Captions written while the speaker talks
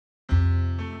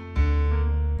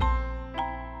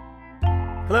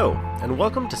Hello, and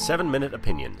welcome to 7-Minute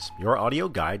Opinions, your audio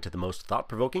guide to the most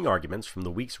thought-provoking arguments from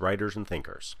the week's writers and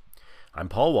thinkers. I'm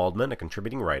Paul Waldman, a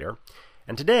contributing writer,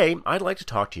 and today I'd like to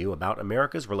talk to you about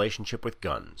America's relationship with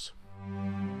guns.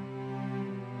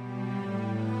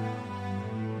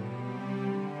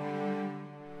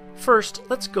 First,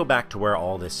 let's go back to where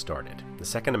all this started, the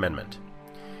Second Amendment.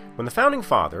 When the Founding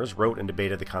Fathers wrote and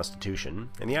debated the Constitution,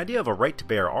 and the idea of a right to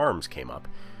bear arms came up,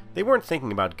 they weren't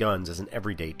thinking about guns as an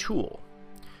everyday tool.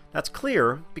 That's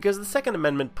clear because the Second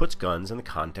Amendment puts guns in the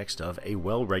context of a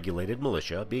well-regulated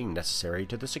militia being necessary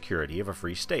to the security of a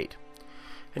free state.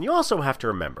 And you also have to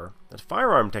remember that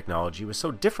firearm technology was so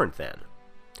different then.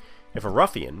 If a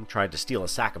ruffian tried to steal a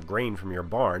sack of grain from your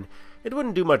barn, it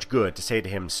wouldn't do much good to say to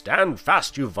him, "Stand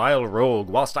fast, you vile rogue,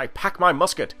 whilst I pack my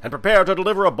musket, and prepare to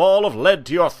deliver a ball of lead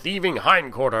to your thieving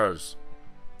hindquarters."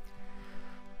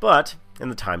 But, in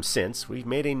the time since, we've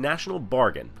made a national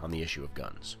bargain on the issue of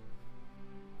guns.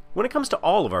 When it comes to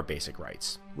all of our basic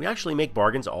rights, we actually make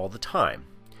bargains all the time.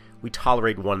 We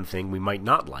tolerate one thing we might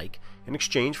not like in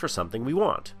exchange for something we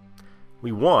want.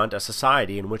 We want a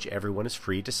society in which everyone is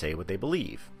free to say what they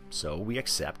believe, so we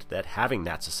accept that having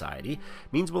that society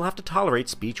means we'll have to tolerate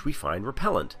speech we find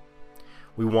repellent.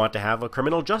 We want to have a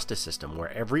criminal justice system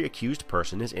where every accused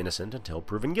person is innocent until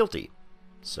proven guilty,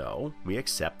 so we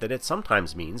accept that it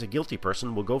sometimes means a guilty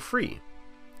person will go free.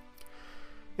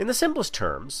 In the simplest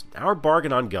terms, our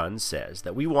bargain on guns says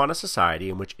that we want a society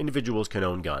in which individuals can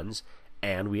own guns,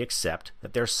 and we accept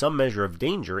that there's some measure of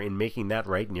danger in making that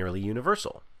right nearly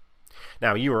universal.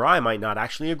 Now, you or I might not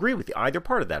actually agree with either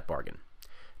part of that bargain,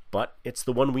 but it's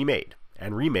the one we made,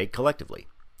 and remade collectively.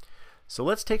 So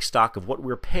let's take stock of what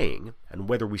we're paying, and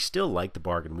whether we still like the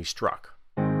bargain we struck.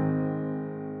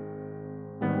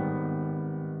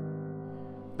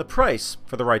 The price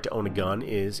for the right to own a gun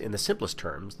is, in the simplest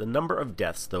terms, the number of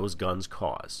deaths those guns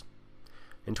cause.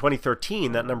 In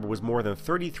 2013, that number was more than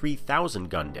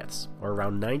 33,000 gun deaths, or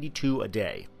around 92 a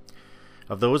day.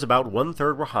 Of those, about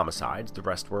one-third were homicides, the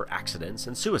rest were accidents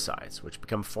and suicides, which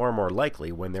become far more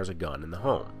likely when there's a gun in the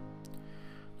home.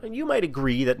 And you might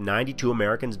agree that 92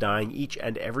 Americans dying each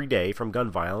and every day from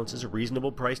gun violence is a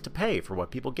reasonable price to pay for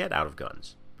what people get out of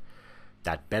guns.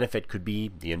 That benefit could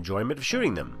be the enjoyment of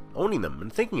shooting them, owning them,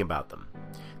 and thinking about them,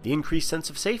 the increased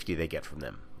sense of safety they get from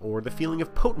them, or the feeling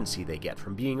of potency they get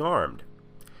from being armed.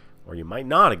 Or you might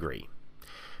not agree.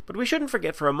 But we shouldn't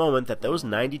forget for a moment that those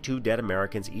 92 dead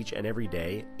Americans each and every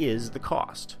day is the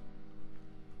cost.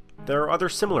 There are other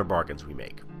similar bargains we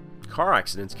make. Car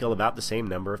accidents kill about the same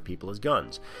number of people as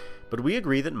guns, but we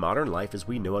agree that modern life as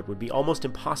we know it would be almost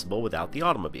impossible without the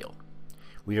automobile.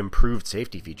 We've improved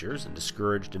safety features and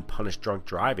discouraged and punished drunk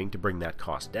driving to bring that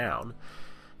cost down.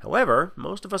 However,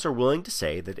 most of us are willing to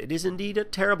say that it is indeed a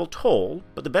terrible toll,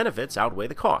 but the benefits outweigh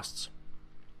the costs.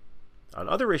 On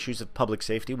other issues of public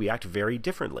safety, we act very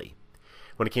differently.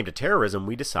 When it came to terrorism,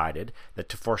 we decided that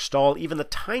to forestall even the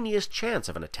tiniest chance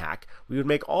of an attack, we would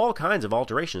make all kinds of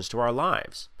alterations to our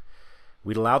lives.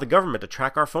 We'd allow the government to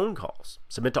track our phone calls,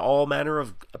 submit to all manner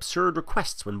of absurd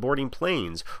requests when boarding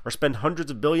planes, or spend hundreds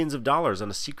of billions of dollars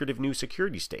on a secretive new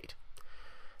security state.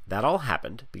 That all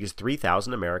happened because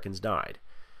 3,000 Americans died.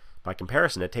 By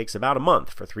comparison, it takes about a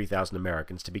month for 3,000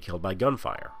 Americans to be killed by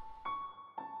gunfire.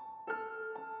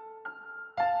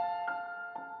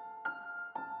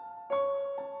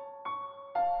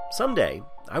 Someday,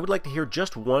 I would like to hear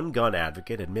just one gun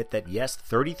advocate admit that yes,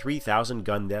 33,000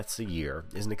 gun deaths a year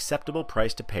is an acceptable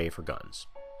price to pay for guns.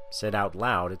 Said out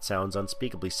loud, it sounds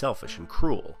unspeakably selfish and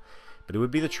cruel, but it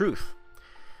would be the truth.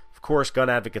 Of course, gun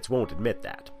advocates won't admit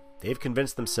that. They've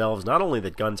convinced themselves not only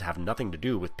that guns have nothing to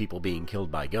do with people being killed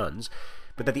by guns,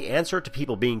 but that the answer to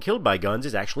people being killed by guns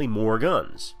is actually more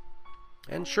guns.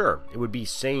 And sure, it would be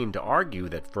sane to argue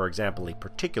that, for example, a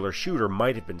particular shooter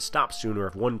might have been stopped sooner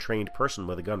if one trained person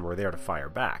with a gun were there to fire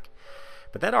back.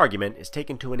 But that argument is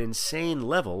taken to an insane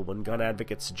level when gun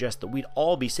advocates suggest that we'd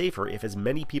all be safer if as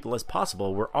many people as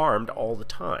possible were armed all the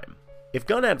time. If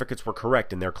gun advocates were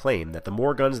correct in their claim that the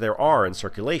more guns there are in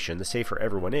circulation, the safer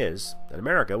everyone is, then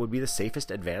America would be the safest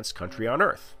advanced country on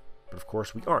Earth. But of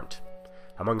course we aren't.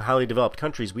 Among highly developed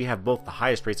countries, we have both the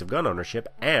highest rates of gun ownership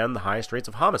and the highest rates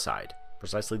of homicide.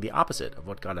 Precisely the opposite of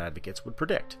what gun advocates would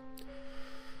predict.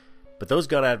 But those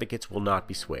gun advocates will not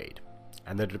be swayed.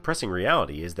 And the depressing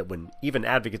reality is that when even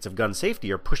advocates of gun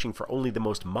safety are pushing for only the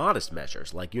most modest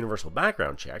measures, like universal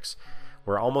background checks,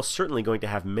 we're almost certainly going to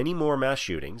have many more mass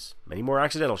shootings, many more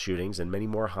accidental shootings, and many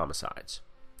more homicides.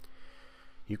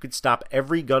 You could stop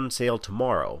every gun sale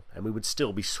tomorrow, and we would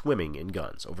still be swimming in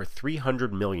guns, over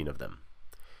 300 million of them.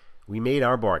 We made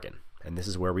our bargain, and this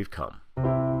is where we've come.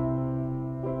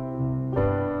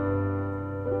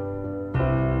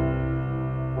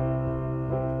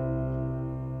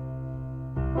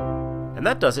 And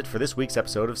that does it for this week's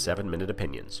episode of 7-Minute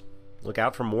Opinions. Look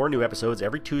out for more new episodes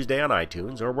every Tuesday on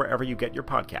iTunes or wherever you get your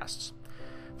podcasts.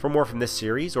 For more from this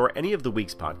series or any of the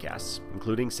week's podcasts,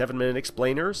 including 7-Minute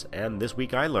Explainers and This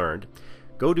Week I Learned,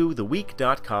 go to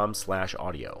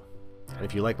theweek.com/audio. And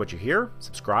if you like what you hear,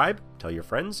 subscribe, tell your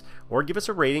friends, or give us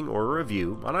a rating or a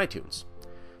review on iTunes.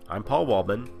 I'm Paul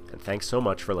Waldman, and thanks so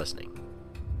much for listening.